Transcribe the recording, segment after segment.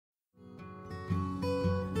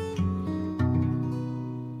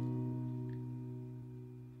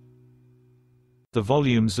The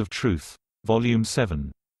Volumes of Truth. Volume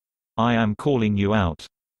 7. I Am Calling You Out.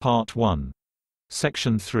 Part 1.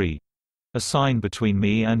 Section 3. A Sign Between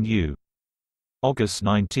Me and You. August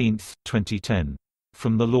 19, 2010.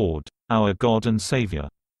 From the Lord, our God and Savior.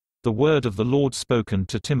 The word of the Lord spoken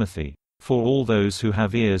to Timothy, for all those who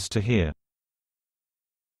have ears to hear.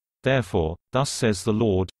 Therefore, thus says the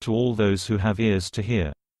Lord, to all those who have ears to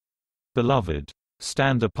hear. Beloved,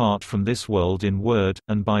 stand apart from this world in word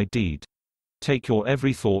and by deed. Take your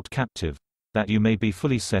every thought captive, that you may be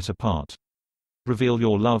fully set apart. Reveal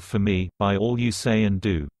your love for me, by all you say and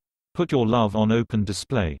do. Put your love on open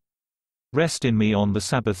display. Rest in me on the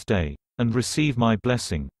Sabbath day, and receive my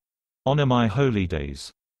blessing. Honor my holy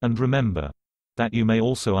days, and remember, that you may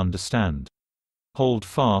also understand. Hold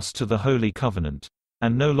fast to the holy covenant,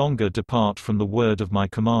 and no longer depart from the word of my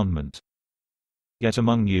commandment. Yet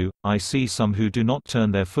among you, I see some who do not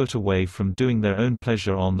turn their foot away from doing their own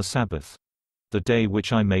pleasure on the Sabbath, the day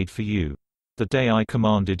which I made for you, the day I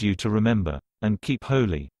commanded you to remember, and keep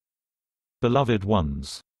holy. Beloved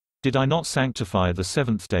ones, did I not sanctify the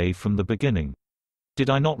seventh day from the beginning? Did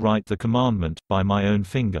I not write the commandment by my own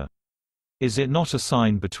finger? Is it not a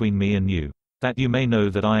sign between me and you, that you may know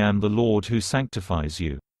that I am the Lord who sanctifies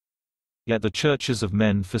you? Yet the churches of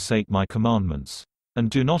men forsake my commandments, and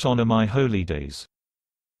do not honor my holy days.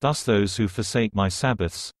 Thus those who forsake my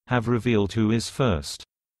Sabbaths have revealed who is first.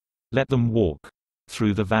 Let them walk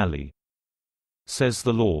through the valley, says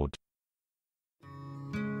the Lord.